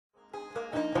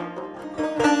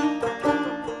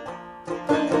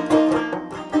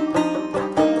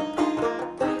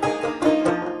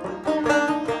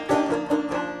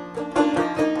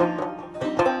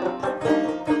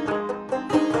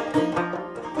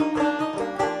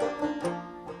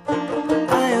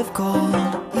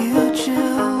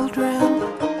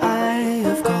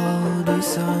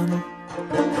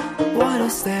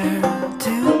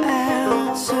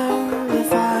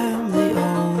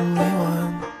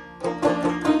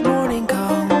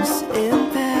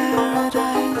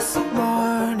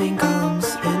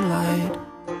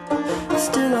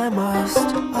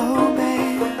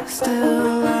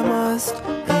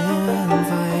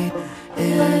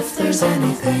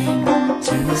anything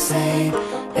to say,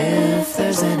 if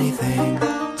there's anything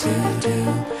to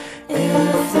do,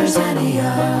 if there's any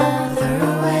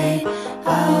other way,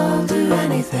 I'll do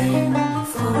anything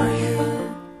for you.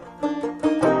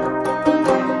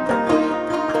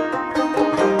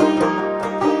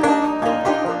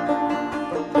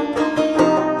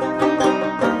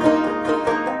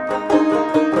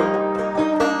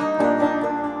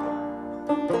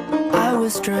 I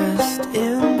was dressed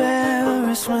in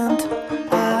embarrassment,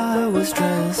 I was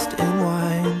dressed in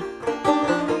wine.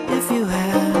 If you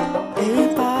had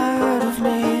a part of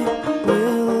me,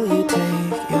 will you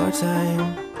take your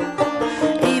time?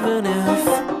 Even if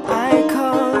I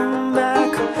come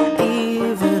back,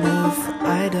 even if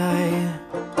I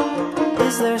die,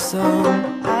 is there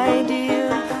some idea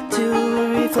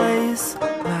to replace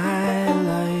my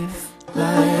life?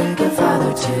 Like a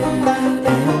father to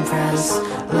impress,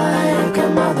 like a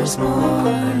mother's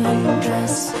morning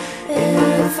dress.